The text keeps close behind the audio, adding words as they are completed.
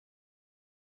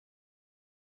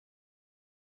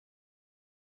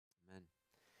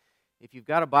If you've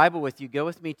got a Bible with you, go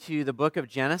with me to the book of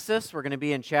Genesis. We're going to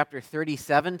be in chapter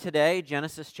 37 today,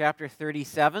 Genesis chapter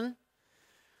 37.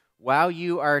 While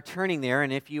you are turning there,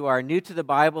 and if you are new to the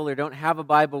Bible or don't have a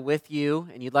Bible with you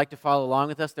and you'd like to follow along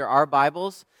with us, there are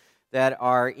Bibles that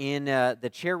are in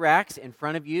the chair racks in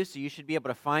front of you, so you should be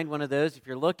able to find one of those if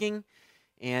you're looking.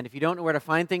 And if you don't know where to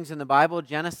find things in the Bible,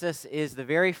 Genesis is the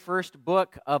very first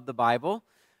book of the Bible,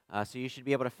 so you should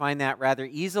be able to find that rather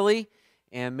easily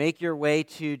and make your way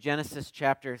to Genesis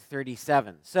chapter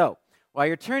 37. So, while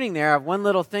you're turning there, I have one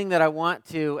little thing that I want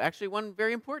to, actually one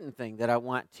very important thing that I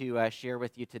want to share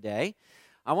with you today.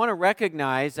 I want to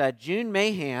recognize June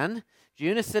Mahan.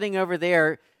 June is sitting over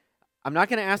there. I'm not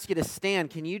going to ask you to stand.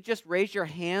 Can you just raise your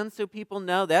hand so people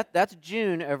know that's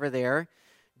June over there?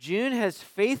 June has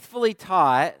faithfully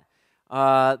taught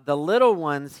the little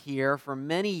ones here for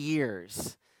many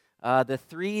years. The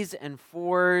 3s and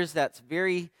 4s, that's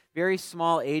very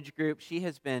small age group. She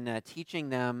has been teaching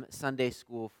them Sunday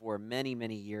school for many,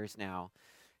 many years now.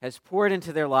 Has poured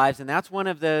into their lives, and that's one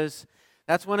of those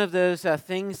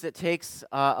things that takes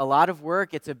a lot of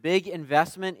work. It's a big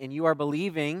investment, and you are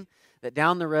believing that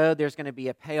down the road there's going to be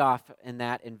a payoff in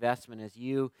that investment as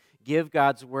you give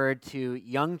God's word to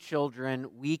young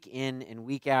children week in and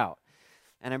week out.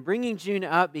 And I'm bringing June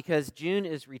up because June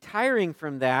is retiring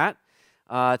from that.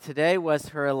 Today was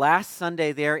her last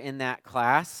Sunday there in that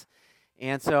class,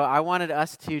 and so I wanted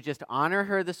us to just honor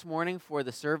her this morning for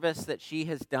the service that she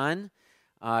has done.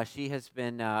 She has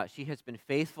been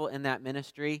faithful in that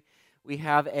ministry. We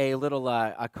have a little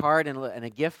a card and a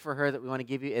gift for her that we want to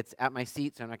give you. It's at my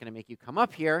seat, so I'm not going to make you come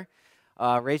up here.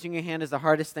 Raising your hand is the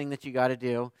hardest thing that you got to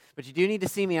do, but you do need to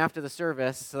see me after the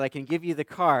service so I can give you the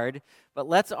card. But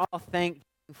let's all thank June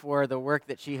for the work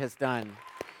that she has done.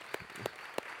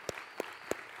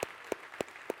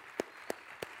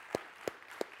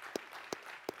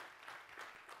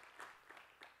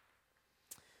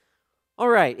 All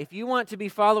right, if you want to be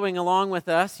following along with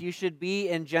us, you should be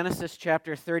in Genesis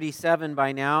chapter 37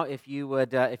 by now if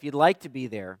you'd like to be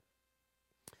there.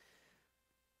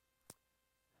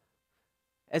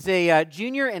 As a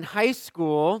junior in high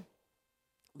school,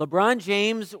 LeBron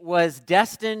James was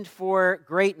destined for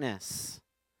greatness.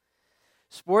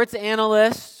 Sports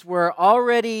analysts were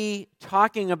already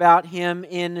talking about him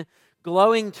in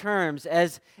glowing terms.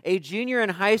 As a junior in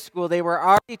high school, they were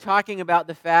already talking about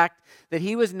the fact that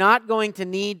he was not going to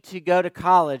need to go to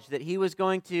college, that he was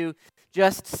going to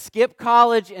just skip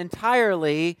college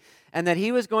entirely, and that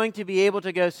he was going to be able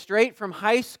to go straight from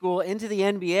high school into the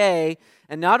NBA.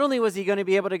 And not only was he going to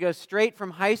be able to go straight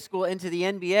from high school into the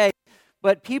NBA,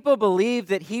 but people believed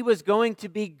that he was going to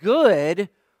be good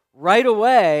right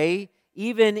away,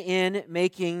 even in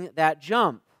making that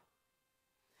jump.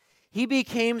 He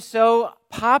became so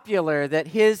popular that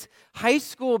his high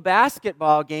school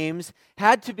basketball games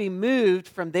had to be moved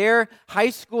from their high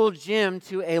school gym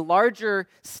to a larger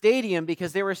stadium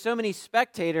because there were so many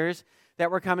spectators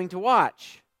that were coming to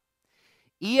watch.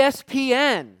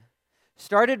 ESPN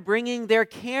started bringing their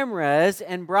cameras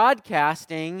and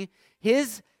broadcasting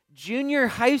his junior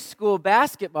high school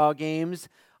basketball games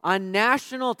on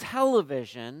national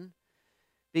television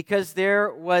because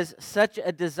there was such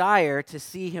a desire to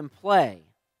see him play.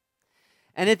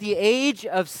 And at the age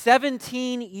of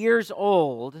 17 years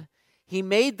old, he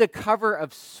made the cover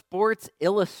of Sports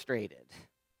Illustrated.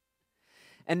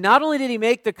 And not only did he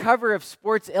make the cover of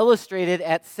Sports Illustrated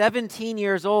at 17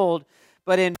 years old,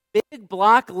 but in big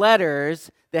block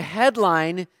letters, the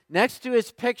headline next to his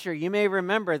picture, you may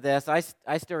remember this, I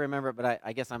still remember it, but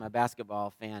I guess I'm a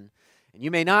basketball fan, and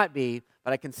you may not be,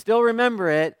 but I can still remember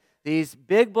it. These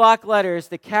big block letters,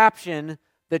 the caption,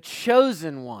 "The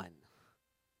Chosen One."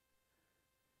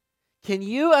 Can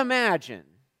you imagine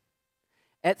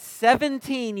at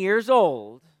 17 years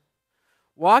old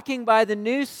walking by the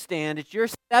newsstand at your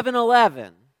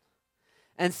 7-Eleven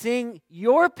and seeing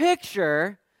your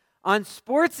picture on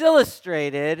Sports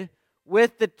Illustrated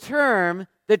with the term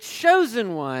 "The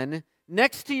Chosen One"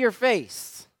 next to your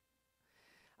face?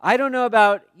 I don't know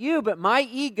about you, but my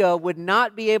ego would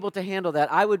not be able to handle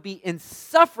that. I would be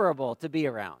insufferable to be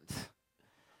around.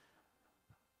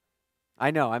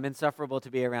 I know, I'm insufferable to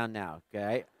be around now,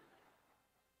 okay?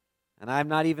 And I'm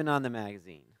not even on the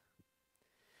magazine.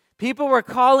 People were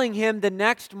calling him the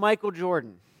next Michael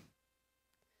Jordan.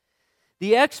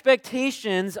 The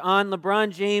expectations on LeBron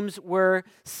James were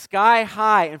sky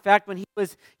high. In fact, when he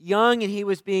was young and he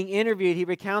was being interviewed, he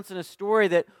recounts in a story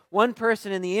that one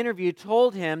person in the interview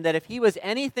told him that if he was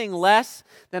anything less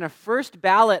than a first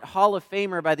ballot Hall of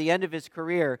Famer by the end of his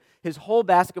career, his whole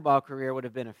basketball career would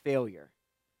have been a failure.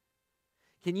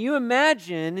 Can you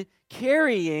imagine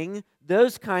carrying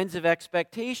those kinds of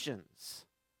expectations?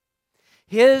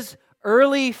 His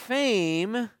early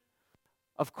fame,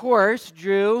 of course,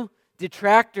 drew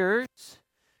detractors,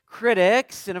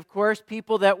 critics, and of course,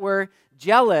 people that were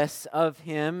jealous of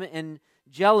him and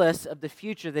jealous of the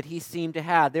future that he seemed to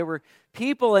have. There were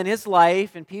people in his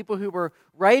life and people who were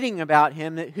writing about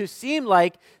him who seemed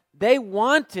like they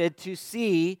wanted to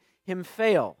see him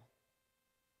fail.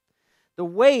 The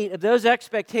weight of those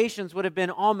expectations would have been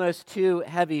almost too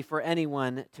heavy for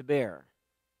anyone to bear.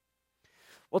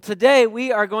 Well, today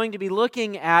we are going to be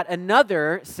looking at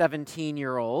another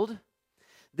 17-year-old.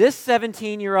 This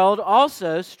 17-year-old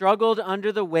also struggled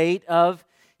under the weight of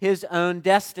his own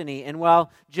destiny. And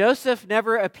while Joseph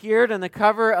never appeared on the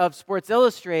cover of Sports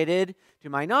Illustrated, to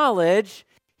my knowledge,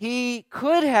 he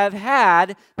could have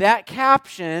had that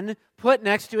caption put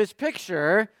next to his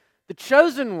picture, "The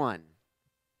Chosen One."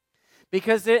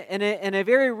 Because in a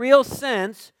very real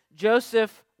sense,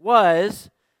 Joseph was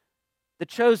the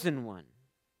chosen one.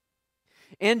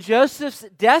 And Joseph's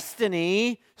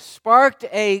destiny sparked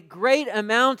a great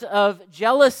amount of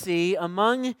jealousy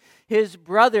among his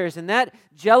brothers, and that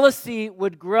jealousy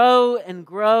would grow and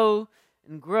grow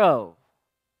and grow.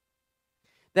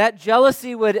 That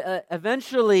jealousy would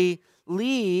eventually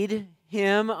lead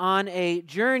him on a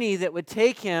journey that would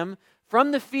take him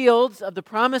from the fields of the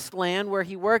promised land where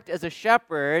he worked as a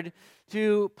shepherd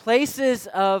to places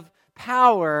of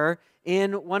power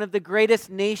in one of the greatest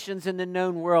nations in the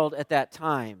known world at that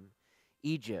time,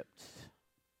 Egypt.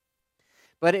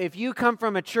 But if you come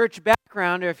from a church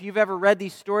background, or if you've ever read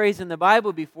these stories in the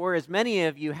Bible before, as many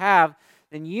of you have,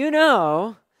 then you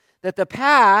know that the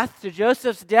path to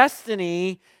Joseph's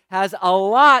destiny has a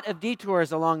lot of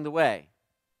detours along the way.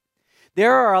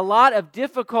 There are a lot of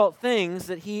difficult things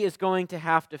that he is going to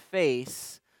have to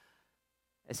face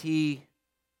as he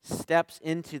steps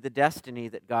into the destiny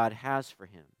that God has for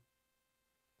him.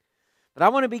 But I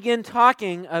want to begin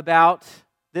talking about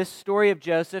this story of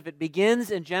Joseph. It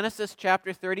begins in Genesis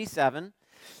chapter 37.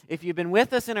 If you've been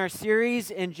with us in our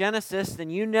series in Genesis, then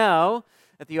you know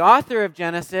that the author of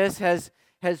Genesis has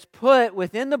put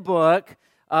within the book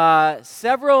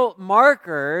several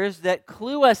markers that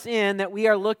clue us in that we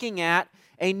are looking at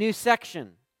a new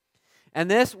section.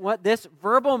 And this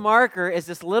verbal marker is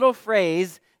this little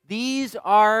phrase, "These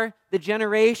are the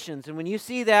generations." And when you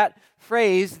see that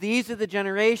phrase, "These are the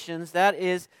generations," that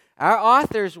is our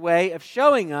author's way of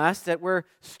showing us that we're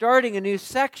starting a new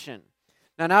section.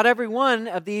 Now, not every one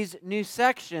of these new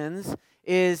sections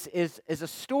is a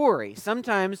story.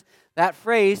 Sometimes that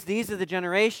phrase, "These are the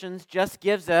generations," just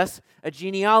gives us a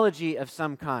genealogy of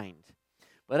some kind.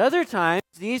 But other times,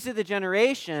 "These are the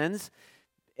generations"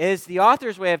 is the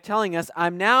author's way of telling us,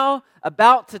 "I'm now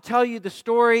about to tell you the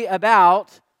story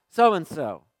about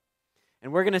so-and-so."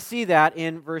 And we're going to see that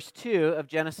in verse 2 of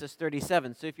Genesis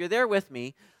 37. So if you're there with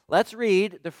me, let's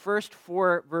read the first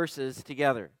 4 verses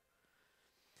together.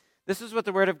 This is what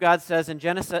the Word of God says in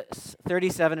Genesis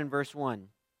 37 and verse 1.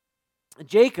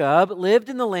 "Jacob lived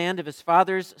in the land of his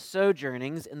father's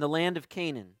sojournings in the land of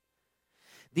Canaan.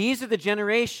 These are the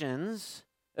generations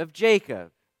of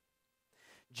Jacob.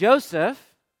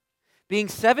 Joseph, being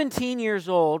 17 years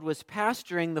old, was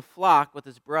pasturing the flock with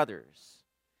his brothers.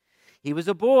 He was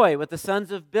a boy with the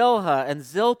sons of Bilhah and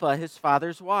Zilpah, his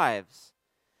father's wives.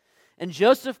 And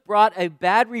Joseph brought a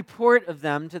bad report of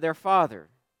them to their father.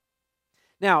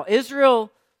 Now,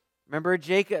 Israel, remember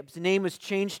Jacob's name was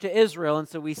changed to Israel, and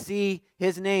so we see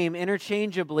his name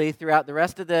interchangeably throughout the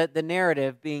rest of the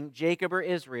narrative being Jacob or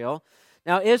Israel.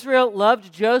 Now, Israel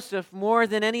loved Joseph more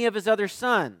than any of his other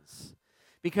sons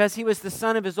because he was the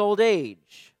son of his old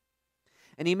age.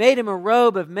 And he made him a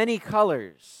robe of many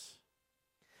colors.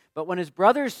 But when his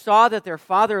brothers saw that their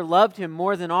father loved him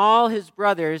more than all his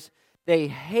brothers, they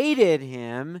hated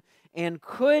him and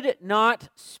could not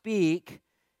speak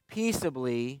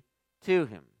peaceably to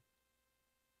him."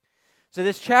 So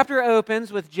this chapter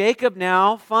opens with Jacob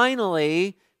now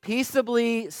finally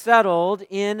peaceably settled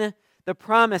in the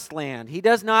promised land. He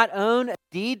does not own a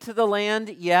deed to the land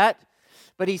yet,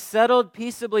 but he settled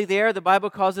peaceably there. The Bible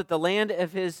calls it the land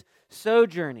of his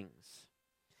sojournings.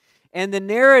 And the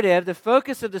narrative, the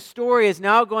focus of the story is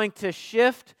now going to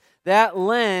shift that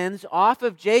lens off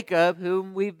of Jacob,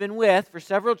 whom we've been with for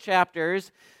several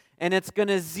chapters, and it's going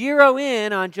to zero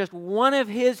in on just one of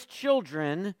his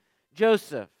children,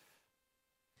 Joseph.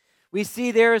 We see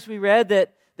there, as we read,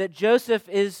 that Joseph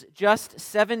is just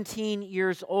 17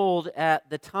 years old at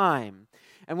the time.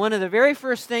 And one of the very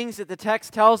first things that the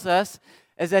text tells us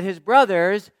is that his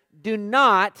brothers do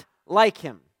not like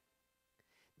him.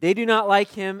 They do not like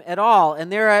him at all.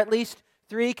 And there are at least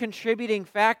three contributing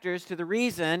factors to the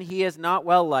reason he is not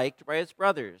well liked by his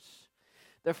brothers.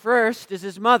 The first is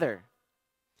his mother.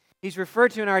 He's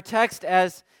referred to in our text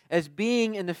as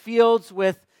being in the fields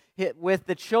with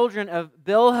the children of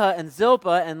Bilhah and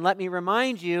Zilpah. And let me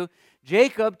remind you,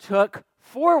 Jacob took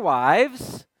 4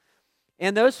 wives,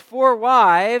 and those 4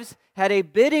 wives had a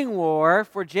bidding war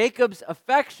for Jacob's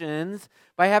affections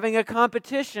by having a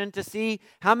competition to see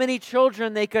how many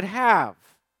children they could have.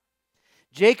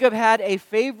 Jacob had a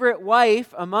favorite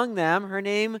wife among them. Her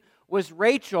name was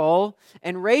Rachel,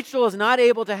 and Rachel is not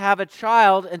able to have a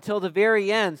child until the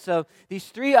very end. So these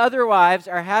 3 other wives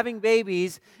are having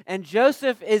babies, and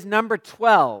Joseph is number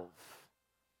 12.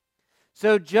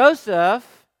 So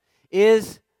Joseph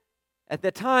is, at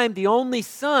the time, the only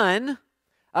son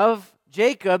of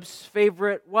Jacob's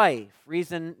favorite wife.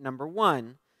 Reason number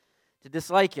 1 to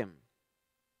dislike him.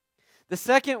 The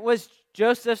second was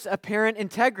Joseph's apparent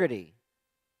integrity.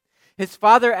 His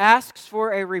father asks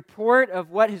for a report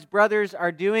of what his brothers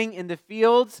are doing in the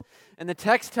fields, and the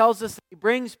text tells us that he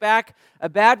brings back a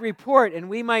bad report, and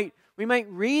we might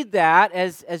read that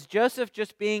as Joseph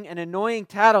just being an annoying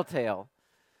tattletale.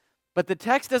 But the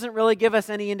text doesn't really give us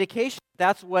any indication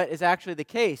that's what is actually the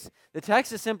case. The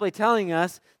text is simply telling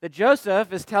us that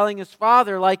Joseph is telling his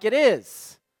father like it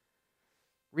is.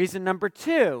 Reason number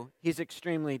 2, he's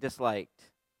extremely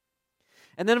disliked.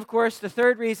 And then, of course, the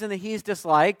third reason that he's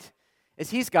disliked is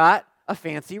he's got a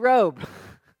fancy robe.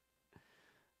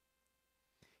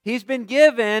 He's been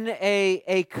given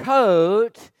a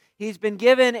coat, he's been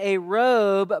given a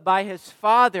robe by his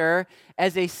father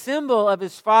as a symbol of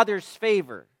his father's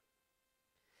favor.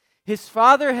 His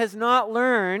father has not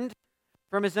learned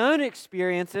from his own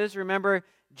experiences. Remember,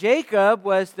 Jacob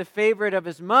was the favorite of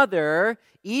his mother,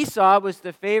 Esau was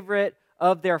the favorite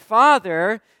of their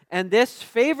father, and this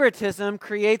favoritism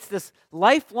creates this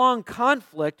lifelong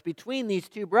conflict between these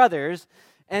 2 brothers,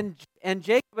 and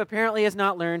Jacob apparently has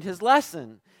not learned his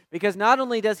lesson, because not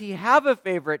only does he have a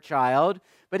favorite child,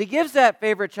 but he gives that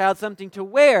favorite child something to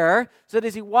wear, so that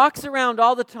as he walks around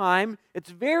all the time,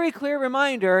 it's a very clear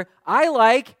reminder, I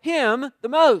like him the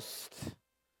most.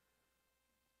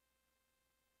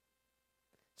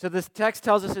 So this text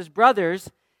tells us his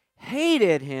brothers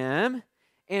hated him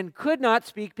and could not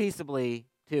speak peaceably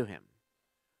to him.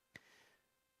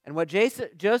 And what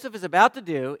Joseph is about to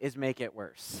do is make it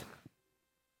worse.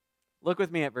 Look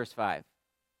with me at verse 5.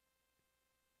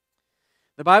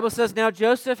 The Bible says, now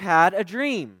Joseph had a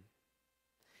dream,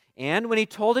 and when he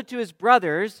told it to his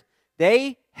brothers,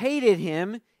 they hated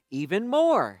him even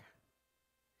more.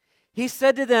 He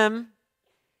said to them,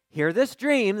 hear this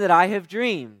dream that I have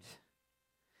dreamed.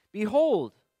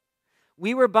 Behold,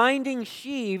 we were binding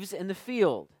sheaves in the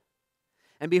field,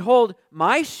 and behold,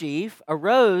 my sheaf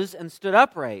arose and stood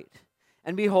upright,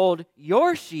 and behold,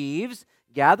 your sheaves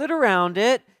gathered around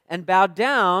it and bowed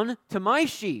down to my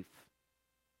sheaf.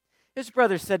 His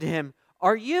brothers said to him,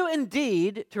 are you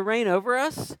indeed to reign over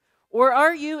us, or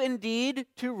are you indeed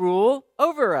to rule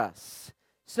over us?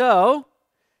 So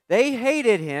they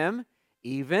hated him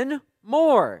even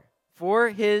more for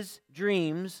his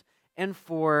dreams and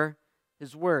for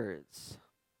his words.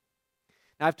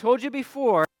 Now, I've told you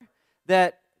before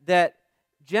that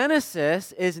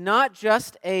Genesis is not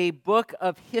just a book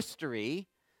of history,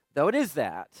 though it is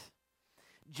that.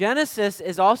 Genesis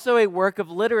is also a work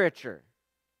of literature.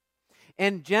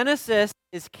 And Genesis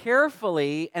is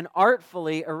carefully and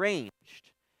artfully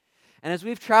arranged. And as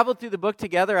we've traveled through the book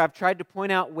together, I've tried to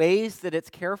point out ways that it's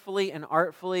carefully and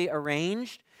artfully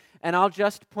arranged. And I'll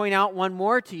just point out one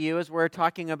more to you as we're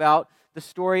talking about the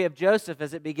story of Joseph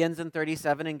as it begins in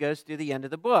 37 and goes through the end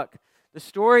of the book. The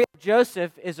story of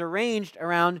Joseph is arranged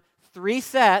around 3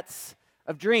 sets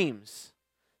of dreams.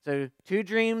 So 2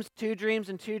 dreams, 2 dreams,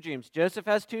 and 2 dreams. Joseph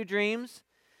has 2 dreams.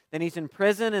 Then he's in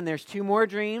prison and there's 2 more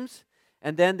dreams.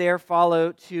 And then there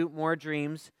follow 2 more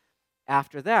dreams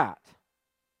after that.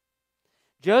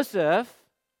 Joseph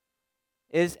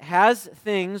has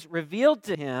things revealed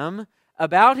to him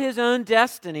about his own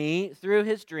destiny through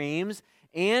his dreams,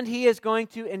 and he is going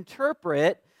to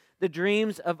interpret the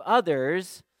dreams of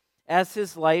others as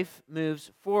his life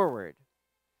moves forward.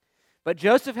 But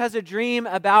Joseph has a dream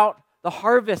about the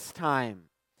harvest time,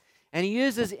 and he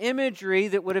uses imagery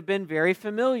that would have been very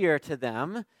familiar to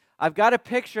them. I've got a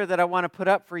picture that I want to put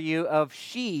up for you of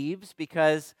sheaves,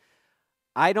 because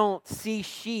I don't see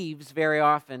sheaves very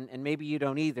often, and maybe you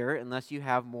don't either, unless you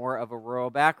have more of a rural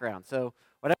background. So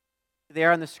what I have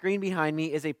there on the screen behind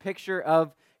me is a picture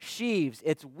of sheaves.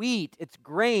 It's wheat, it's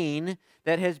grain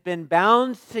that has been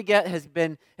bound together, has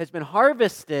been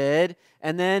harvested,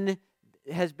 and then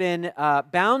has been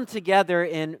bound together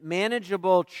in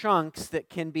manageable chunks that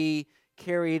can be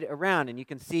carried around. And you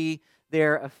can see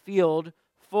there a field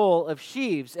full of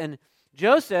sheaves. And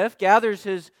Joseph gathers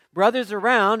his brothers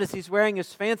around as he's wearing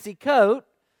his fancy coat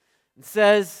and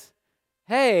says,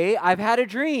 "Hey, I've had a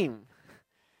dream.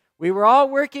 We were all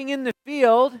working in the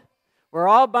field. We're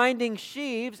all binding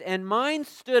sheaves, and mine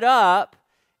stood up,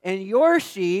 and your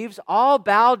sheaves all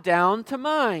bowed down to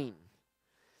mine."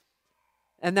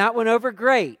 And that went over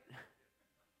great.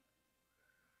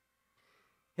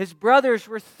 His brothers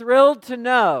were thrilled to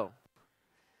know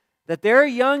that their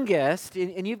youngest,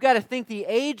 and you've got to think the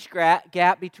age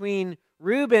gap between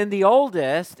Reuben, the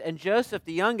oldest, and Joseph,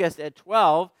 the youngest, at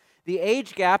 12, the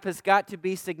age gap has got to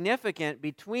be significant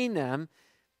between them.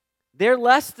 They're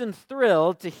less than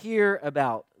thrilled to hear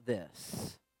about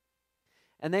this.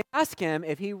 And they ask him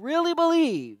if he really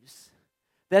believes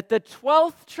that the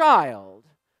 12th child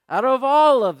out of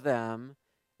all of them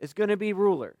is going to be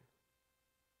ruler.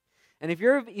 And if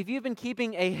you've been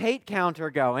keeping a hate counter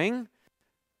going,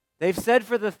 they've said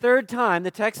for the third time, the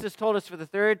text has told us for the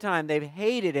third time, they've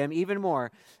hated him even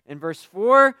more. In verse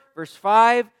 4, verse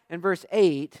 5, and verse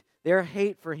 8, their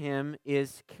hate for him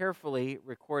is carefully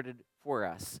recorded for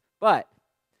us. But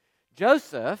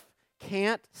Joseph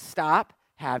can't stop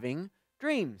having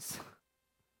dreams.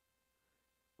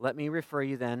 Let me refer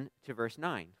you then to verse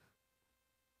 9.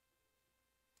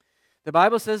 The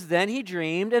Bible says, "Then he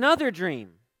dreamed another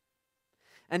dream,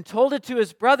 and told it to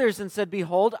his brothers, and said,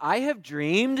 Behold, I have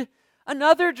dreamed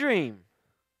another dream.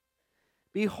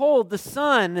 Behold, the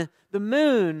sun, the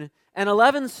moon, and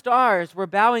 11 stars were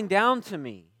bowing down to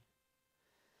me."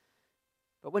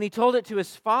 But when he told it to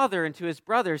his father and to his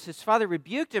brothers, his father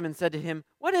rebuked him and said to him,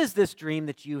 "What is this dream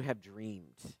that you have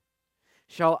dreamed?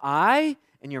 Shall I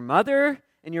and your mother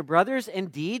and your brothers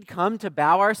indeed come to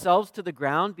bow ourselves to the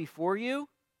ground before you?"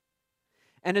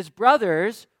 And his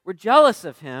brothers were jealous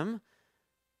of him,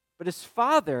 but his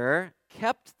father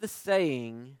kept the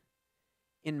saying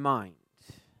in mind.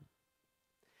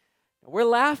 We're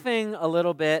laughing a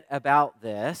little bit about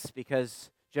this because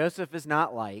Joseph is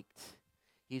not liked.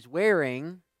 He's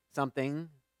wearing something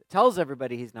that tells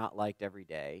everybody he's not liked every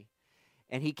day,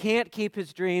 and he can't keep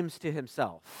his dreams to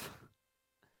himself.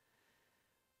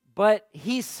 But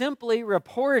he's simply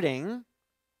reporting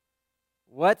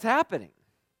what's happening.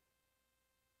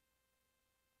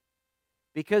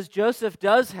 Because Joseph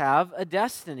does have a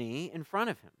destiny in front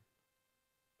of him.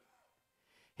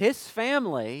 His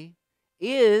family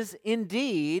is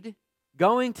indeed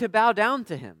going to bow down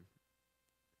to him.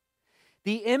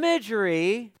 The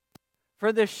imagery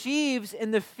for the sheaves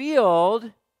in the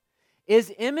field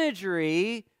is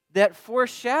imagery that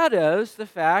foreshadows the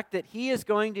fact that he is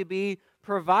going to be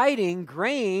providing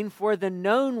grain for the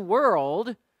known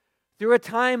world through a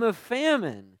time of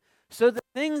famine. So the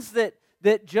things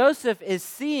that Joseph is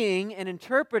seeing and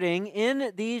interpreting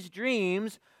in these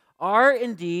dreams are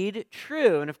indeed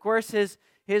true. And of course,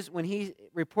 when he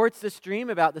reports this dream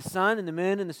about the sun and the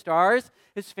moon and the stars,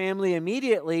 his family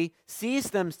immediately sees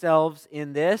themselves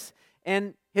in this,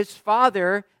 and his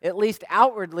father, at least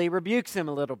outwardly, rebukes him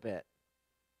a little bit.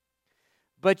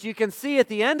 But you can see at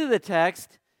the end of the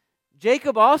text,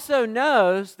 Jacob also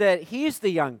knows that he's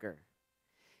the younger.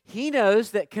 He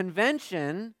knows that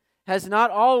convention has not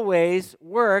always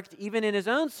worked, even in his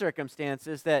own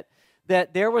circumstances, that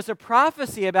there was a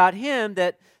prophecy about him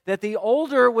that the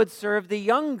older would serve the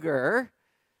younger.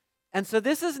 And so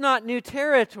this is not new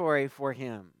territory for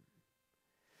him.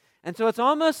 And so it's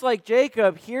almost like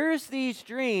Jacob hears these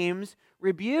dreams,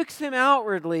 rebukes him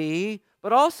outwardly,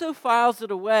 but also files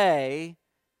it away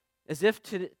as if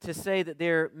to say that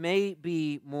there may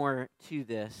be more to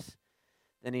this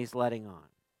than he's letting on.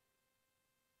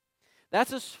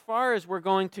 That's as far as we're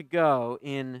going to go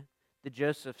in the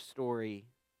Joseph story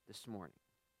this morning.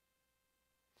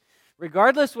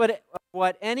 Regardless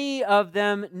what any of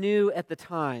them knew at the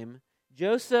time,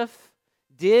 Joseph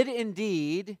did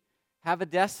indeed have a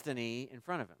destiny in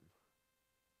front of him.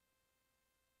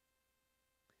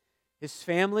 His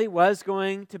family was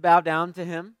going to bow down to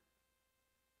him.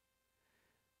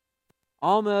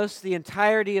 Almost the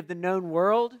entirety of the known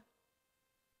world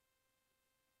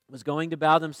was going to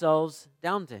bow themselves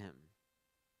down to him.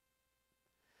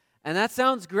 And that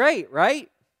sounds great, right?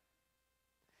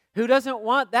 Who doesn't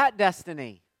want that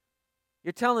destiny?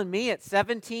 You're telling me at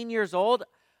 17 years old,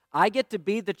 I get to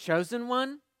be the chosen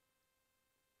one?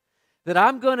 That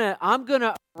I'm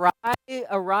gonna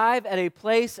arrive at a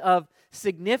place of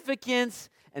significance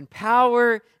and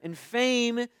power and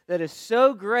fame that is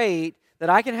so great that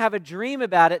I can have a dream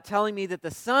about it telling me that the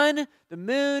sun, the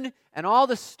moon, and all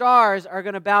the stars are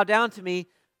going to bow down to me.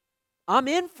 I'm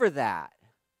in for that.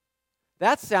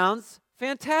 That sounds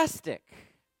fantastic.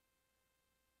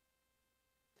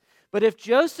 But if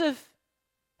Joseph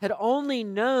had only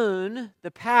known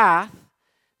the path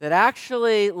that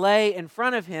actually lay in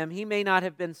front of him, he may not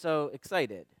have been so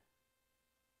excited.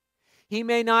 He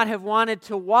may not have wanted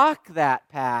to walk that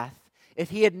path if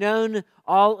he had known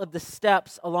all of the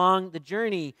steps along the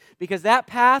journey, because that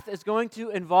path is going to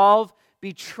involve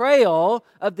betrayal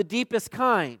of the deepest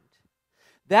kind.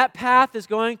 That path is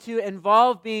going to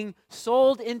involve being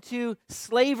sold into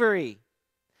slavery.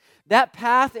 That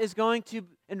path is going to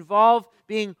involve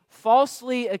being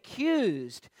falsely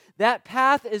accused. That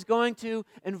path is going to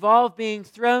involve being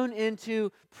thrown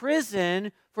into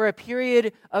prison for a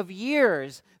period of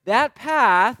years. That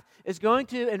path is going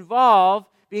to involve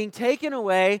being taken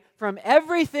away from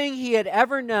everything he had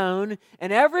ever known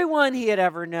and everyone he had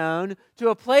ever known to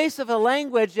a place of a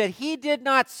language that he did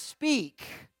not speak.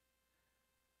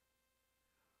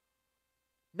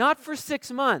 Not for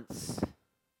 6 months,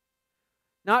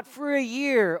 not for a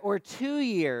year or 2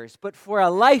 years, but for a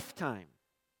lifetime.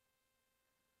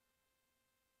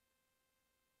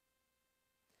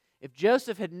 If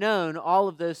Joseph had known all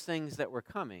of those things that were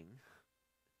coming,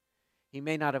 he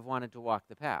may not have wanted to walk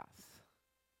the path.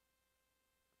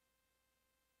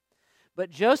 But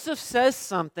Joseph says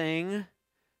something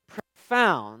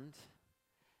profound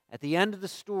at the end of the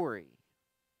story.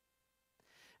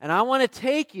 And I want to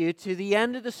take you to the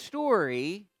end of the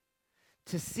story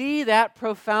to see that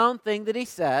profound thing that he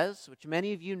says, which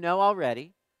many of you know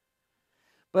already.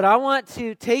 But I want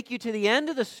to take you to the end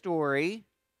of the story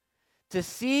to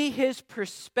see his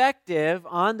perspective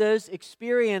on those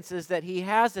experiences that he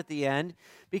has at the end,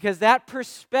 because that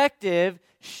perspective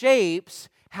shapes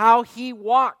how he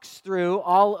walks through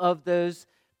all of those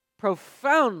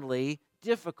profoundly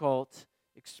difficult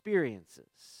experiences.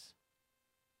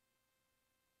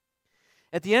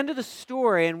 At the end of the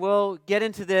story, and we'll get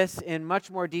into this in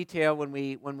much more detail when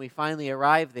we finally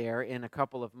arrive there in a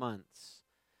couple of months.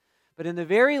 But in the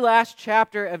very last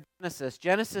chapter of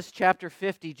Genesis chapter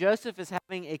 50, Joseph is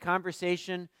having a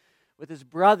conversation with his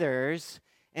brothers,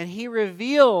 and he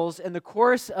reveals in the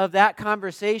course of that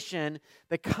conversation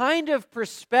the kind of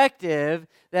perspective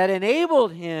that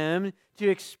enabled him to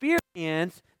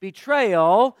experience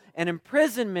betrayal and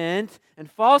imprisonment and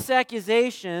false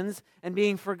accusations and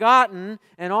being forgotten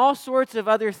and all sorts of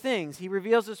other things. He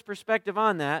reveals his perspective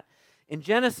on that in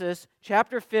Genesis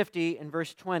chapter 50 and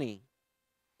verse 20.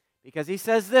 Because he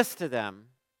says this to them,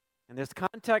 and there's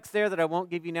context there that I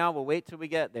won't give you now. We'll wait till we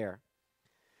get there.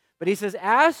 But he says,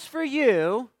 "As for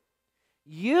you,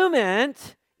 you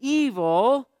meant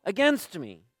evil against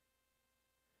me,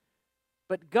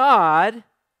 but God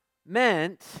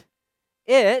meant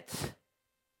it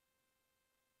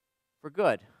for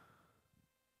good."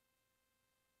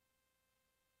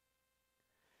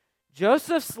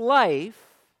 Joseph's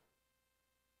life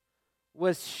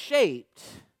was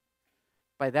shaped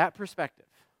by that perspective.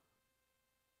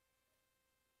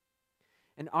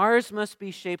 And ours must be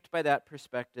shaped by that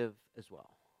perspective as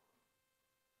well.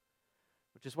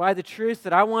 Which is why the truth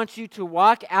that I want you to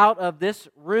walk out of this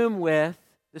room with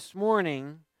this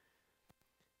morning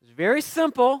is very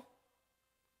simple,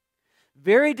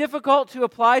 very difficult to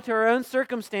apply to our own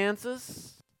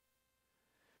circumstances,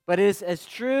 but is as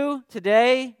true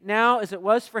today, now, as it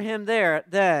was for him there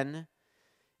then.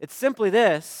 It's simply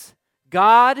this: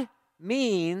 God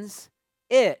means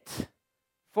it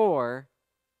for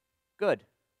good.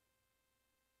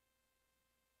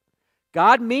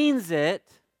 God means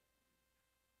it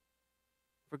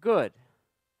for good.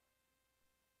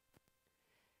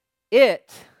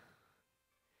 It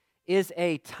is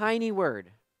a tiny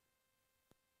word,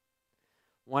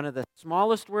 one of the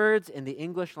smallest words in the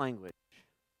English language.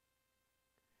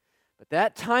 But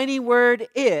that tiny word,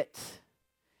 it,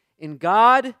 in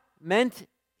God meant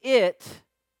it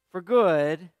for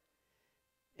good,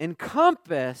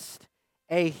 encompassed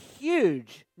a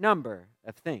huge number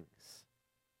of things.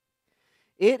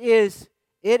 It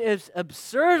is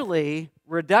absurdly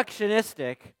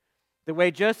reductionistic the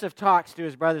way Joseph talks to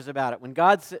his brothers about it.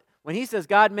 When he says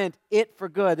God meant it for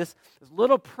good, this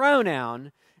little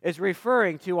pronoun is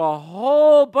referring to a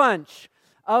whole bunch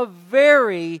of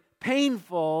very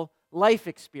painful life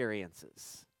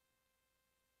experiences.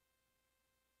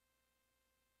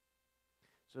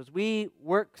 So as we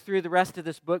work through the rest of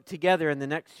this book together in the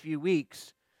next few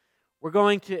weeks, we're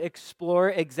going to explore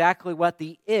exactly what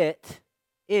the it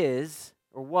is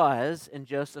or was in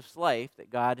Joseph's life that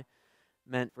God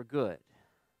meant for good.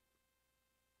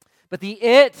 But the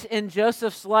it in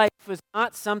Joseph's life was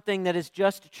not something that is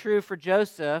just true for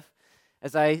Joseph,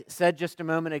 as I said just a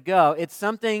moment ago. It's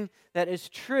something that is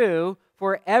true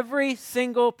for every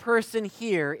single person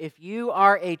here if you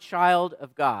are a child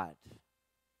of God.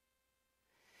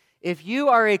 If you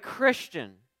are a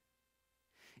Christian,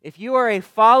 if you are a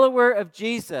follower of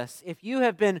Jesus, if you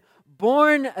have been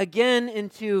born again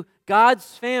into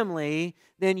God's family,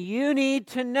 then you need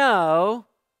to know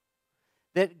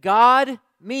that God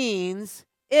means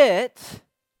it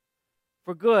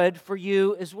for good for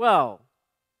you as well.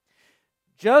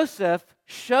 Joseph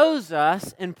shows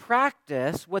us in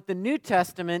practice what the New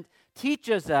Testament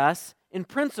teaches us in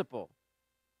principle.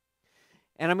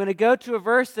 And I'm going to go to a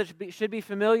verse that should be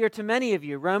familiar to many of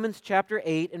you, Romans chapter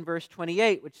 8 and verse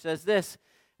 28, which says this,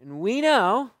 "And we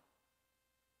know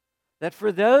that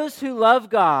for those who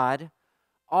love God,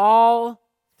 all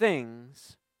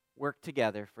things work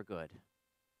together for good.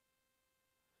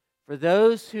 For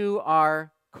those who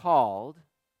are called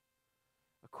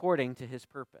according to His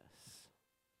purpose."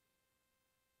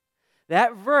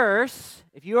 That verse,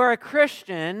 if you are a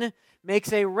Christian,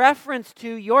 makes a reference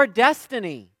to your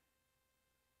destiny.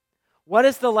 What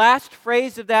is the last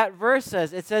phrase of that verse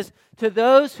says? It says, "To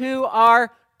those who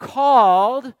are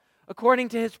called according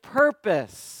to His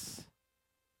purpose."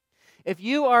 If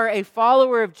you are a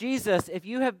follower of Jesus, if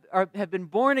you have been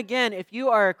born again, if you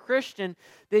are a Christian,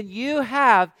 then you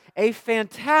have a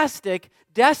fantastic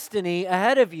destiny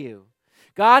ahead of you.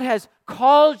 God has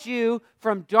called you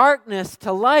from darkness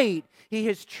to light. He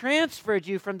has transferred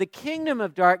you from the kingdom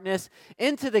of darkness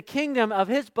into the kingdom of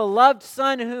His beloved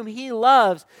Son whom He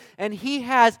loves. And He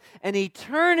has an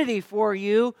eternity for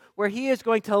you where He is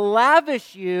going to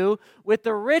lavish you with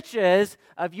the riches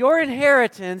of your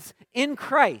inheritance in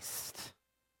Christ.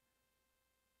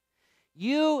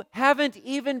 You haven't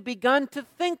even begun to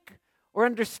think or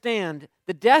understand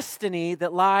the destiny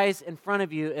that lies in front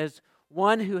of you as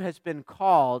one who has been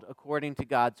called according to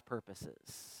God's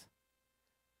purposes.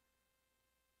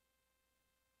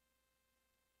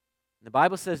 The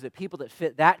Bible says that people that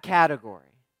fit that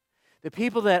category, the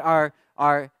people that are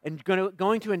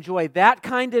going to enjoy that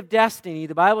kind of destiny,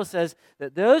 the Bible says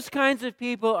that those kinds of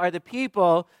people are the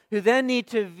people who then need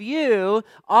to view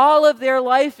all of their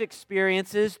life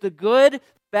experiences, the good,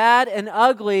 bad, and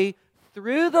ugly,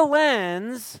 through the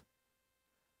lens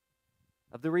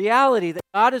of the reality that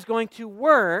God is going to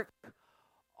work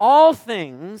all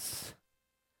things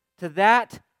to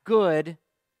that good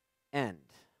end.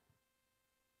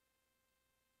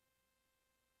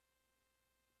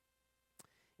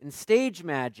 In stage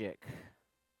magic, if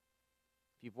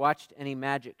you've watched any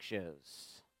magic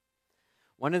shows,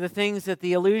 one of the things that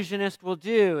the illusionist will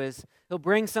do is he'll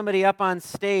bring somebody up on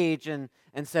stage and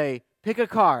say, "Pick a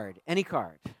card, any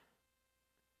card."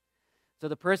 So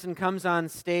the person comes on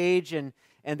stage, and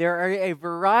there are a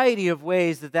variety of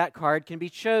ways that card can be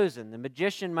chosen. The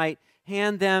magician might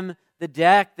hand them the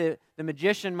deck. The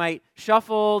magician might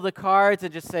shuffle the cards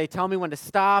and just say, "Tell me when to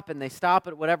stop," and they stop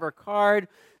at whatever card.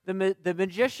 The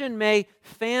magician may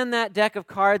fan that deck of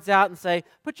cards out and say,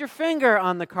 "Put your finger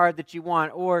on the card that you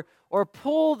want," or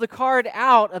pull the card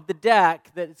out of the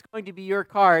deck that is going to be your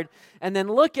card, and then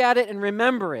look at it and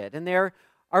remember it. And there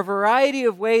are a variety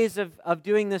of ways of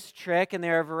doing this trick, and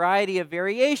there are a variety of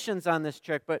variations on this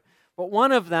trick, but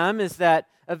one of them is that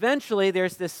eventually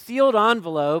there's this sealed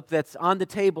envelope that's on the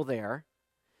table there,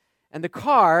 and the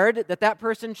card that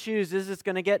person chooses is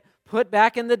going to get put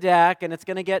back in the deck, and it's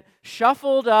going to get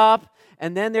shuffled up,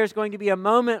 and then there's going to be a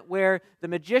moment where the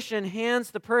magician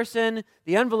hands the person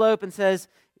the envelope and says,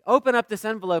 "Open up this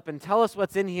envelope and tell us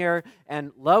what's in here."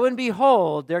 And lo and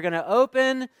behold, they're going to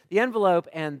open the envelope,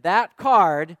 and that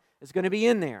card is going to be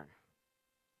in there.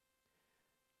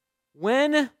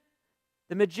 When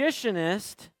the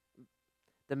magicianist,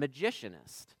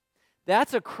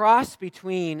 that's a cross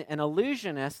between an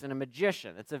illusionist and a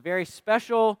magician. It's a very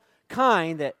special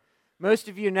kind that most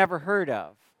of you never heard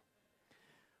of.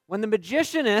 When the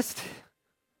magicianist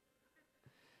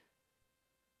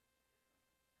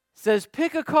says,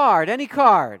 "Pick a card, any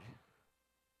card,"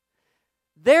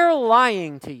 they're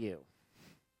lying to you.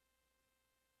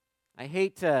 I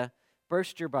hate to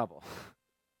burst your bubble,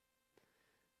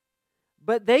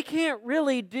 but they can't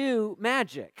really do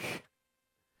magic.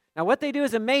 Now, what they do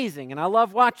is amazing, and I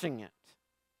love watching it.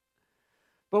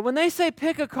 But when they say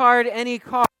 "pick a card, any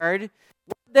card,"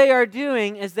 what they are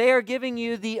doing is they are giving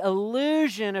you the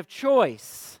illusion of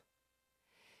choice.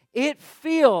 It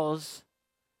feels,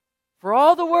 for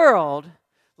all the world,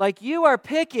 like you are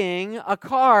picking a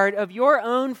card of your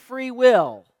own free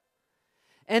will.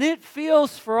 And it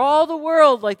feels, for all the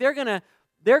world, like they're going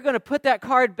to put that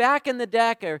card back in the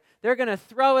deck, or they're going to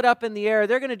throw it up in the air.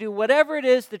 They're going to do whatever it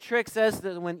is the trick says,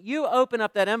 that when you open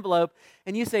up that envelope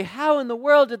and you say, "How in the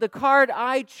world did the card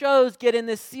I chose get in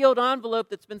this sealed envelope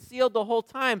that's been sealed the whole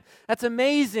time? That's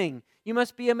amazing. You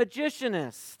must be a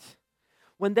magicianist."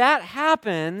 When that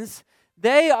happens,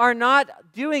 they are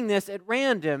not doing this at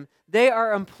random. They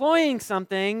are employing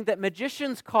something that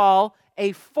magicians call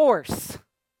a force.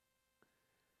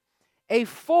 A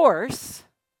force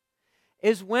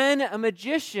is when a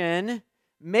magician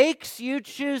makes you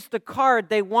choose the card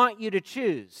they want you to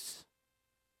choose.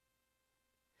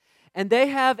 And they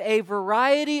have a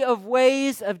variety of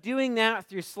ways of doing that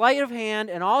through sleight of hand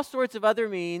and all sorts of other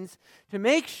means to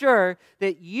make sure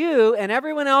that you and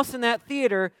everyone else in that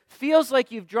theater feels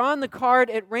like you've drawn the card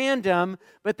at random,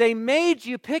 but they made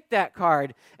you pick that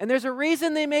card. And there's a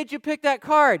reason they made you pick that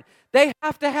card. They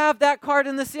have to have that card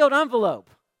in the sealed envelope.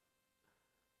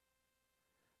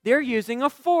 They're using a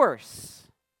force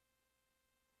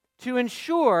to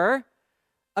ensure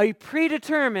a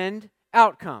predetermined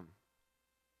outcome.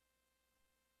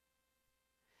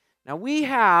 Now, we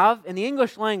have, in the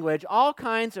English language, all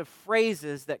kinds of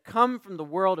phrases that come from the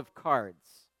world of cards.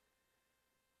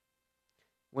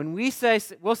 When we'll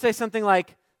say something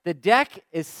like, the deck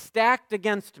is stacked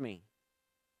against me.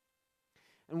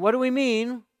 And what do we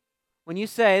mean when you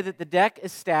say that the deck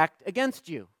is stacked against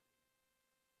you?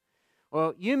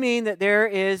 Well, you mean that there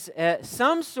is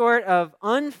some sort of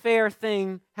unfair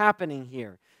thing happening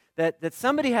here. That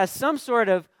somebody has some sort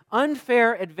of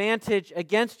unfair advantage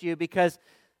against you because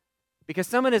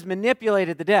someone has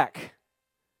manipulated the deck.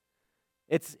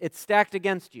 It's stacked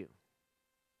against you.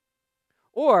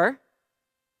 Or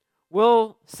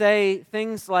we'll say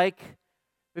things like,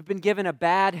 we've been given a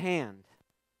bad hand.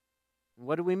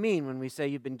 What do we mean when we say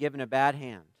you've been given a bad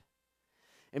hand?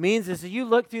 It means as you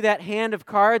look through that hand of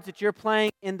cards that you're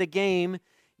playing in the game,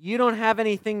 you don't have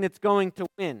anything that's going to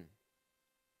win.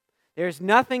 There's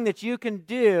nothing that you can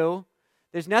do.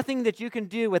 There's nothing that you can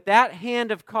do with that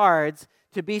hand of cards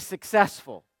to be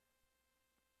successful.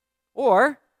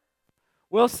 Or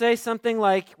we'll say something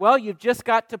like, well, you've just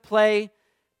got to play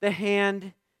the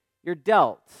hand you're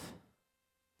dealt.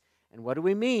 And what do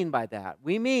we mean by that?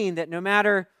 We mean that no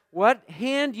matter what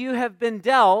hand you have been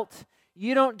dealt,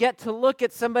 you don't get to look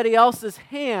at somebody else's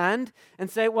hand and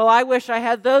say, well, I wish I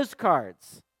had those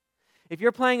cards. If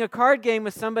you're playing a card game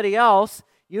with somebody else,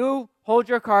 you hold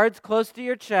your cards close to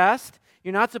your chest.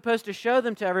 You're not supposed to show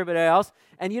them to everybody else,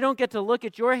 and you don't get to look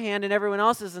at your hand and everyone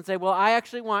else's and say, well, I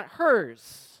actually want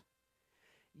hers.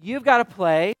 You've got to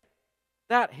play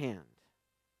that hand.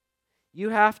 You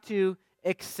have to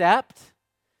accept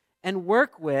and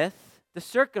work with the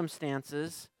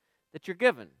circumstances that you're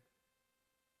given.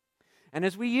 And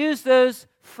as we use those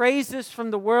phrases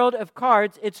from the world of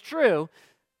cards, it's true.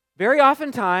 Very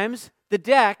oftentimes, the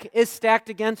deck is stacked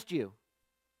against you.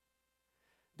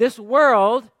 This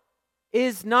world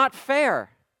is not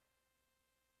fair.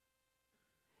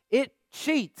 It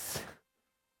cheats.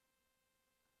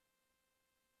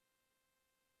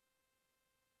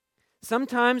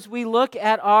 Sometimes we look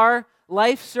at our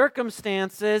life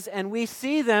circumstances and we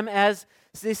see them as,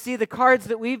 they see the cards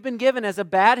that we've been given as a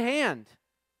bad hand.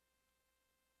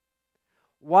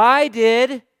 Why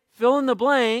did fill in the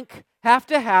blank have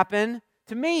to happen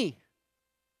to me?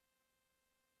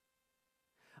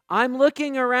 I'm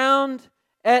looking around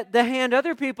at the hand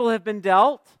other people have been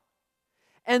dealt,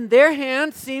 and their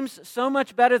hand seems so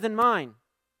much better than mine.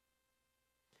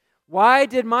 Why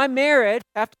did my marriage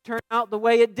have to turn out the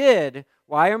way it did?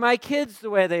 Why are my kids the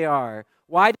way they are?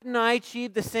 Why didn't I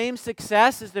achieve the same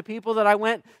success as the people that I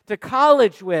went to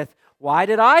college with? Why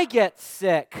did I get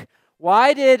sick?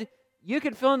 You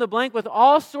can fill in the blank with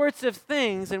all sorts of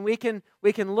things, and we can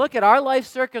look at our life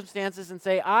circumstances and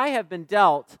say, I have been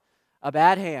dealt a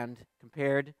bad hand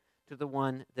compared to the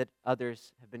one that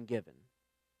others have been given.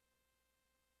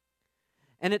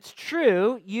 And it's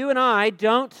true, you and I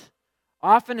don't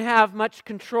often have much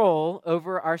control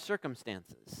over our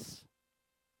circumstances.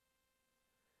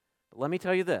 But let me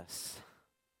tell you this.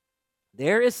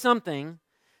 There is something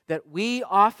that we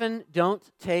often don't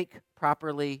take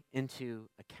properly into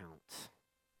account.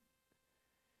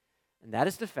 And that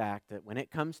is the fact that when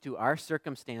it comes to our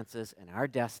circumstances and our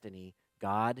destiny,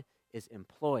 God is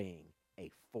employing a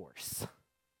force.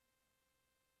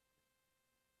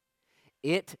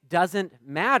 It doesn't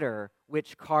matter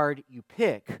which card you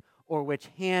pick or which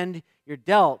hand you're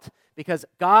dealt, because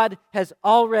God has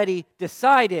already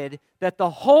decided that the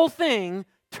whole thing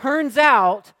turns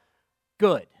out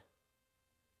good.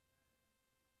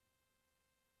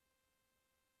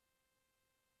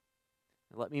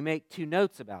 Let me make 2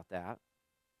 notes about that.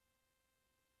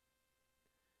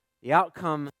 The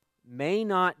outcome may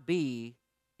not be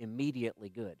immediately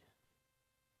good.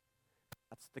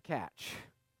 That's the catch.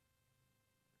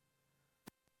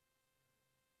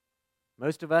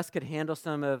 Most of us could handle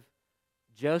some of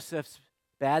Joseph's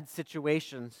bad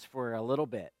situations for a little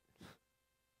bit.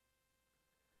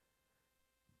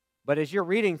 But as you're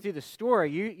reading through the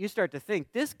story, you start to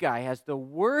think, this guy has the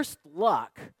worst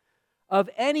luck of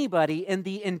anybody in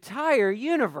the entire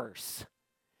universe.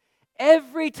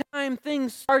 Every time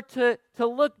things start to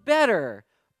look better,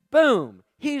 boom,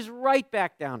 he's right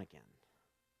back down again.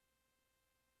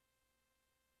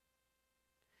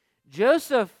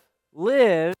 Joseph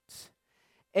lives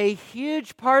a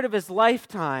huge part of his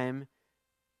lifetime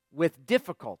with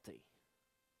difficulty.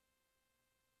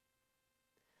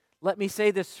 Let me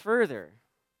say this further.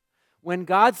 When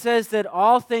God says that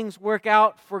all things work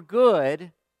out for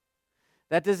good,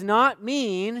 that does not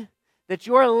mean that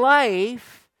your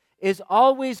life is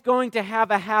always going to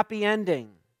have a happy ending.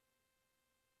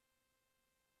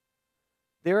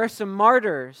 There are some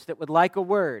martyrs that would like a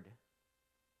word.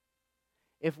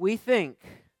 If we think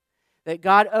that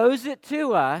God owes it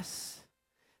to us,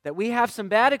 that we have some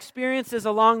bad experiences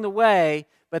along the way,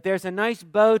 but there's a nice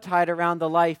bow tied around the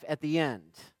life at the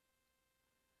end.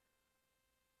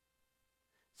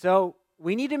 So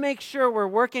we need to make sure we're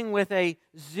working with a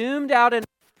zoomed out enough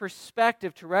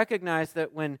perspective to recognize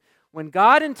that when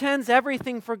God intends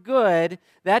everything for good,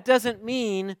 that doesn't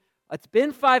mean, it's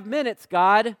been 5 minutes,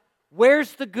 God,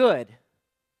 where's the good?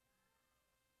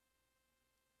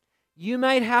 You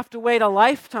might have to wait a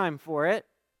lifetime for it.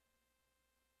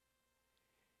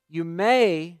 You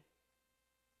may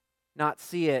not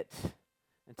see it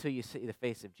until you see the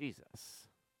face of Jesus.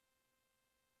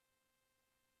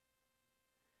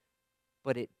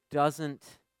 But it doesn't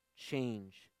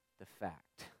change the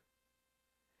fact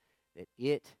that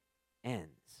it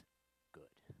ends good.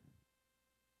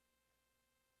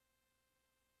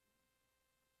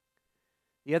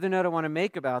 The other note I want to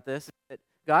make about this is that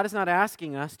God is not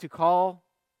asking us to call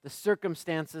the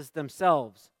circumstances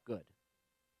themselves good.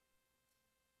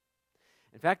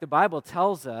 In fact, the Bible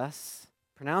tells us,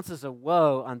 pronounces a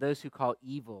woe on those who call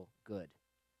evil good.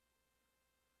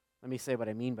 Let me say what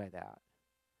I mean by that.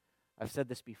 I've said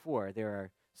this before. There are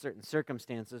certain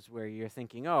circumstances where you're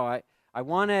thinking, oh, I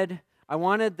wanted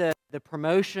the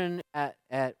promotion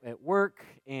at work,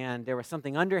 and there was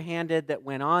something underhanded that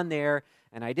went on there,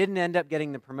 and I didn't end up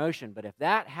getting the promotion. But if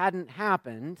that hadn't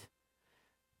happened,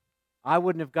 I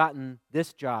wouldn't have gotten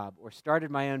this job or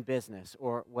started my own business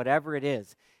or whatever it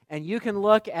is. And you can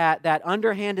look at that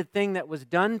underhanded thing that was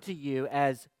done to you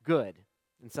as good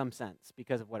in some sense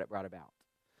because of what it brought about.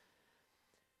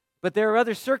 But there are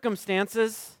other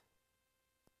circumstances,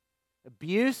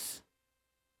 abuse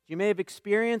you may have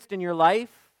experienced in your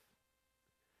life,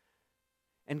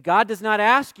 and God does not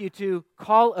ask you to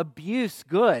call abuse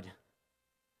good.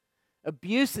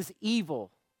 Abuse is evil.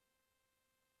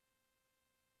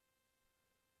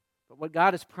 But what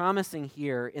God is promising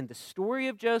here in the story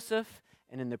of Joseph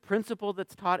and in the principle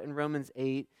that's taught in Romans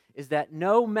 8 is that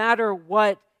no matter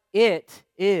what it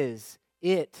is,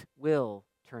 it will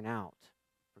turn out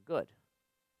for good.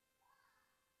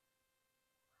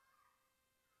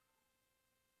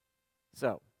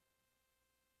 So,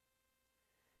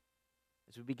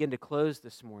 as we begin to close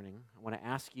this morning, I want to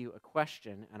ask you a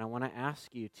question, and I want to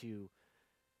ask you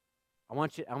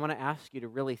to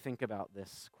really think about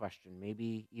this question.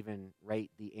 Maybe even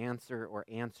write the answer or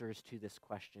answers to this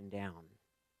question down.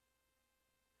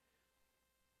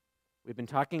 We've been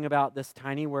talking about this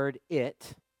tiny word,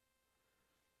 it,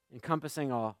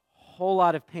 encompassing a whole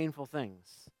lot of painful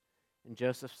things in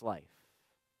Joseph's life.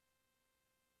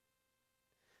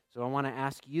 So I want to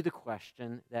ask you the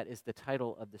question that is the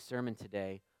title of the sermon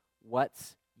today.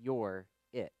 What's your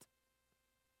it?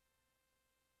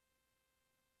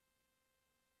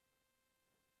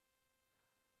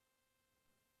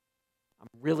 I'm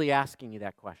really asking you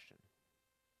that question.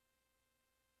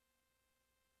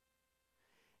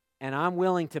 And I'm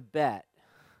willing to bet,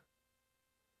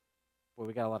 boy,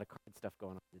 we got a lot of card stuff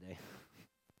going on today.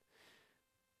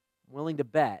 I'm willing to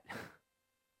bet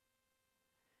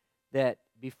that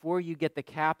before you get the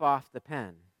cap off the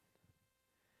pen,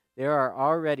 there are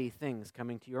already things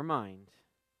coming to your mind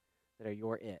that are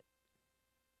your it.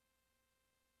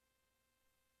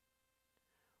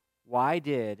 Why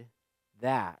did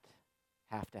that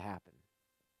have to happen?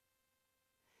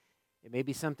 It may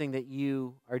be something that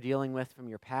you are dealing with from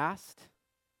your past.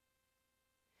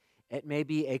 It may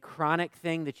be a chronic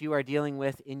thing that you are dealing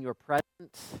with in your present.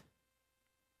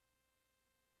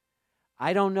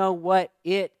 I don't know what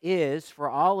it is for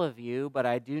all of you, but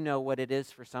I do know what it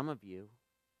is for some of you.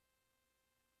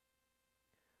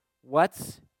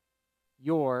 What's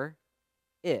your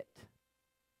it?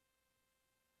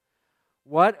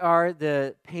 What are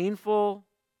the painful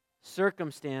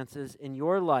circumstances in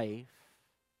your life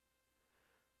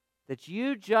that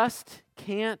you just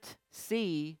can't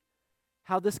see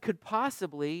how this could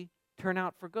possibly turn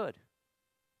out for good?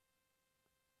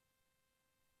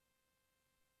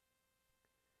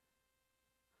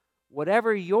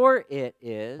 whatever your it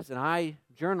is, and I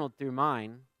journaled through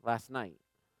mine last night,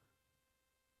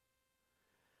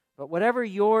 but whatever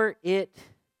your it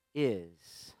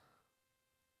is,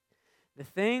 the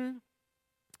thing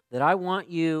that I want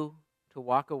you to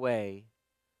walk away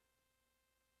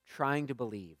trying to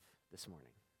believe this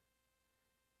morning,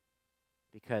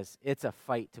 because it's a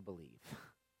fight to believe.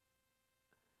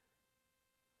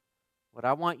 What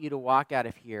I want you to walk out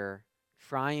of here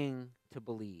trying to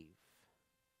believe,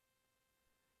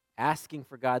 asking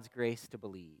for God's grace to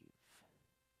believe,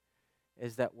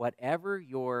 is that whatever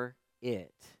your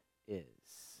it is,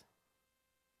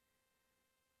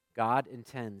 God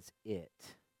intends it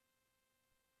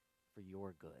for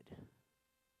your good.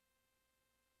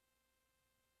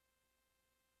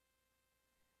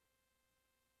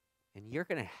 And you're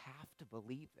going to have to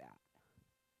believe that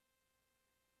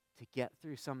to get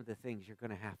through some of the things you're going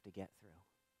to have to get through.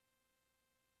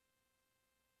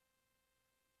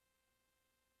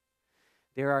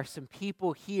 There are some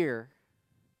people here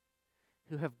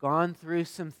who have gone through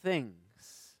some things,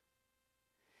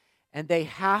 and they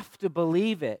have to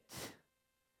believe it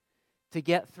to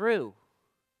get through,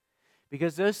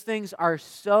 because those things are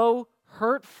so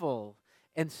hurtful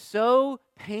and so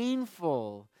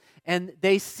painful, and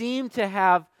they seem to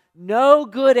have no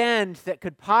good end that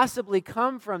could possibly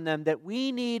come from them, that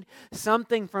we need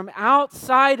something from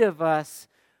outside of us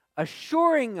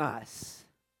assuring us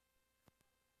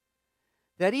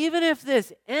that even if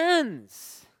this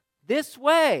ends this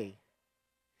way,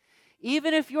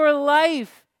 even if your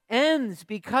life ends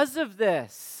because of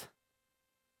this,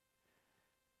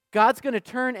 God's going to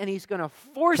turn and He's going to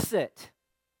force it.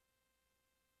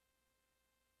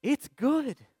 It's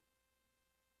good.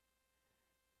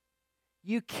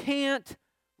 You can't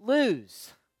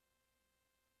lose.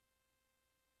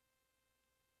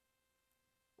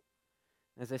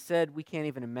 As I said, we can't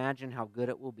even imagine how good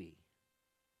it will be.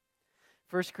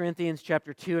 1 Corinthians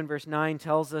chapter 2 and verse 9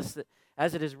 tells us that,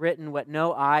 as it is written, what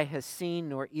no eye has seen,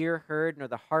 nor ear heard, nor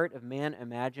the heart of man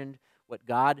imagined, what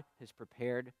God has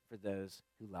prepared for those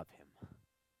who love Him.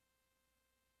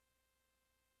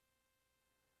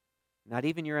 Not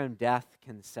even your own death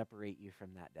can separate you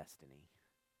from that destiny.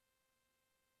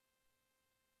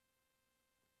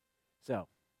 So,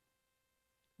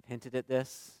 I've hinted at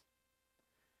this,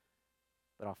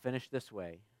 but I'll finish this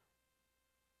way.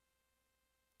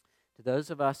 To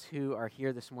those of us who are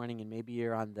here this morning, and maybe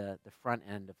you're on the front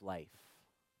end of life,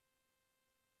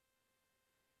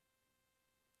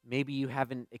 maybe you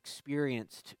haven't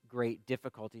experienced great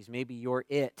difficulties. Maybe your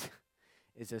it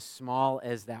is as small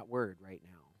as that word right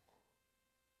now.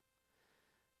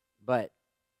 But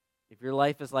if your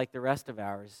life is like the rest of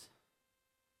ours,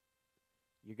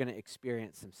 you're going to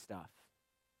experience some stuff.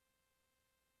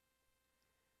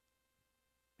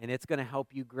 And it's going to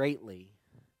help you greatly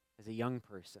as a young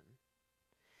person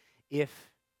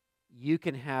if you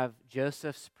can have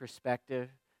Joseph's perspective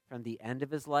from the end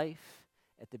of his life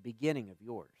at the beginning of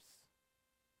yours.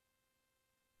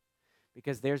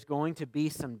 Because there's going to be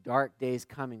some dark days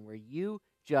coming where you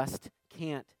just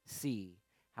can't see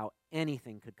how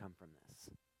anything could come from this.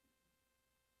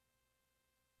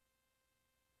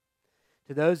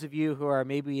 To those of you who are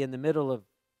maybe in the middle of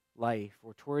life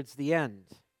or towards the end,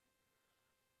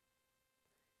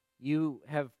 you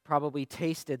have probably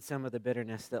tasted some of the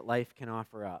bitterness that life can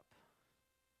offer up.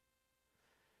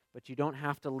 But you don't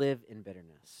have to live in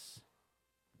bitterness.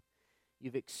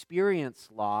 You've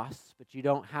experienced loss, but you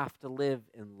don't have to live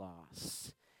in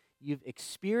loss. You've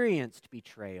experienced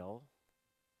betrayal.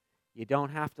 You don't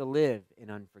have to live in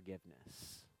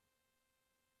unforgiveness.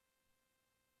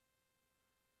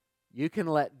 You can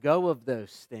let go of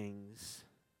those things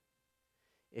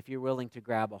if you're willing to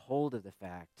grab a hold of the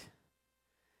fact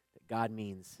that God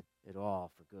means it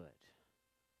all for good.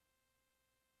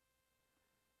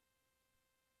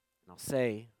 And I'll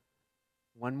say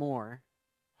one more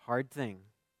hard thing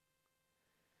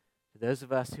to those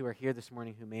of us who are here this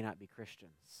morning who may not be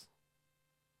Christians.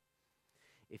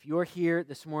 If you're here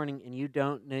this morning and you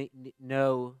don't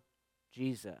know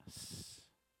Jesus,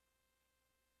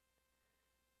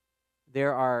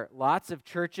 there are lots of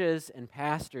churches and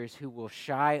pastors who will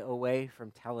shy away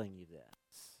from telling you this.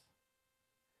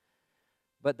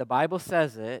 But the Bible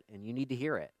says it, and you need to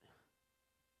hear it.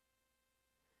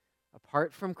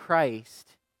 Apart from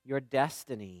Christ, your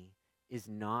destiny is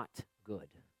not good.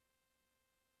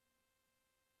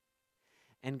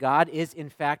 And God is, in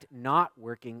fact, not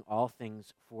working all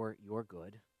things for your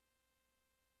good.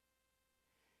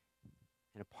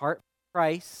 And apart from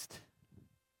Christ,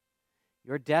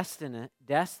 your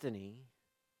destiny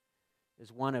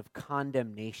is one of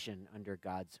condemnation under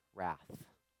God's wrath.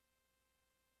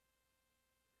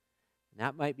 And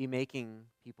that might be making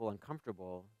people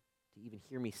uncomfortable to even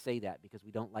hear me say that, because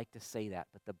we don't like to say that,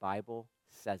 but the Bible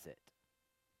says it.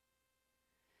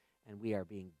 And we are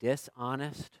being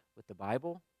dishonest with the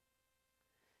Bible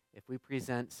if we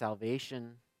present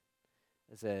salvation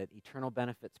as an eternal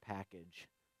benefits package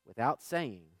without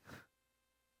saying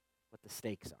what the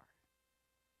stakes are.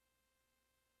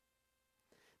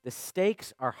 The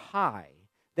stakes are high.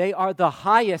 They are the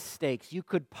highest stakes you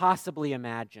could possibly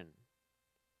imagine.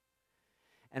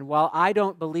 And while I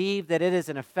don't believe that it is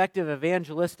an effective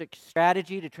evangelistic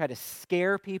strategy to try to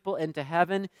scare people into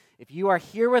heaven, if you are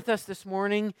here with us this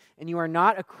morning and you are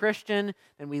not a Christian,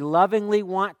 then we lovingly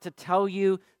want to tell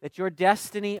you that your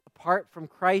destiny apart from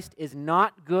Christ is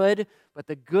not good. But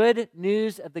the good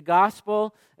news of the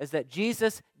gospel is that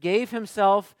Jesus gave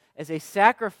himself as a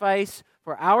sacrifice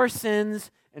for our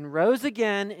sins and rose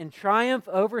again in triumph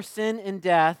over sin and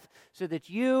death, so that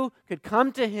you could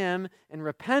come to him in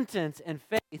repentance and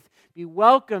faith, be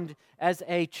welcomed as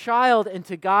a child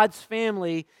into God's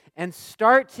family, and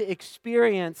start to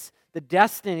experience the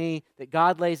destiny that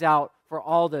God lays out for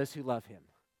all those who love him.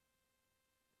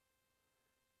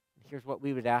 Here's what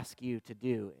we would ask you to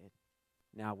do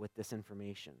now with this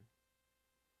information.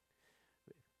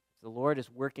 The Lord is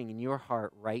working in your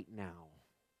heart right now.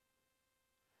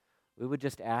 We would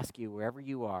just ask you, wherever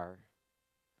you are,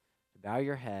 to bow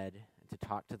your head and to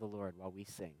talk to the Lord while we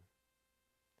sing.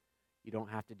 You don't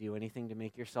have to do anything to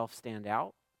make yourself stand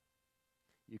out.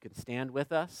 You can stand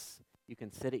with us. You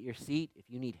can sit at your seat. If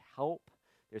you need help,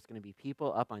 there's going to be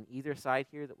people up on either side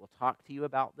here that will talk to you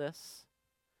about this.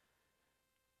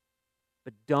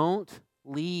 But don't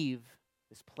leave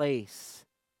this place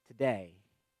today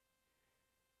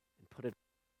and put it,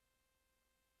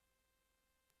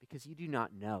 because you do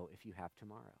not know if you have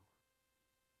tomorrow.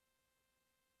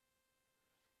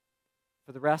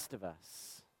 For the rest of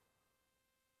us,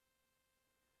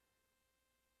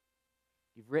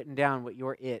 you've written down what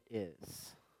your it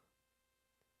is.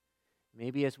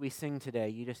 Maybe as we sing today,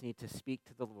 you just need to speak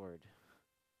to the Lord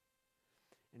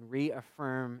and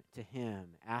reaffirm to him,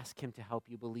 ask him to help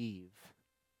you believe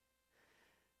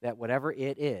that whatever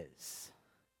it is,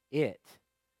 it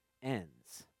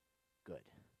ends good.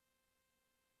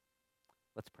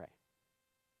 Let's pray.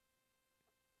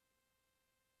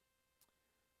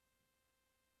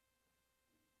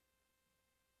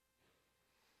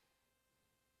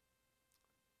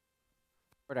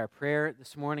 Lord, our prayer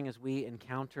this morning as we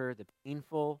encounter the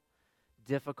painful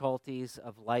difficulties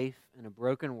of life in a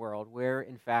broken world where,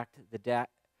 in fact, the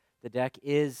deck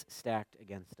is stacked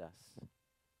against us,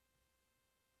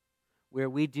 where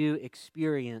we do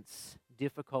experience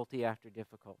difficulty after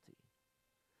difficulty.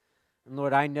 And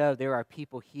Lord, I know there are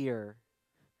people here,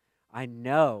 I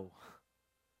know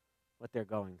what they're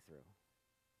going through.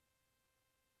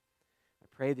 I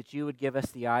pray that you would give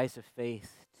us the eyes of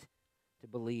faith to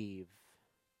believe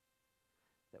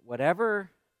that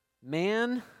whatever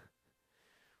man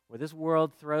or this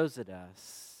world throws at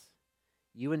us,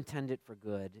 you intend it for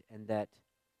good, and that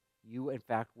you, in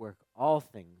fact, work all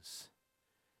things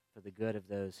for the good of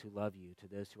those who love you,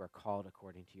 to those who are called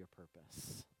according to your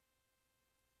purpose.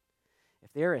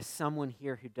 If there is someone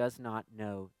here who does not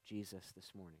know Jesus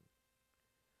this morning,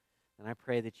 then I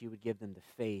pray that you would give them the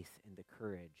faith and the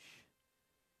courage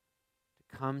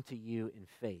to come to you in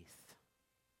faith,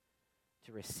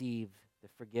 to receive the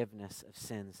forgiveness of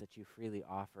sins that you freely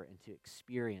offer, and to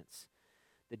experience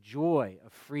the joy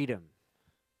of freedom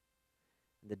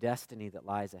and the destiny that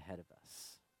lies ahead of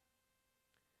us.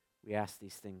 We ask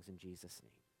these things in Jesus'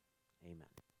 name.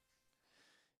 Amen.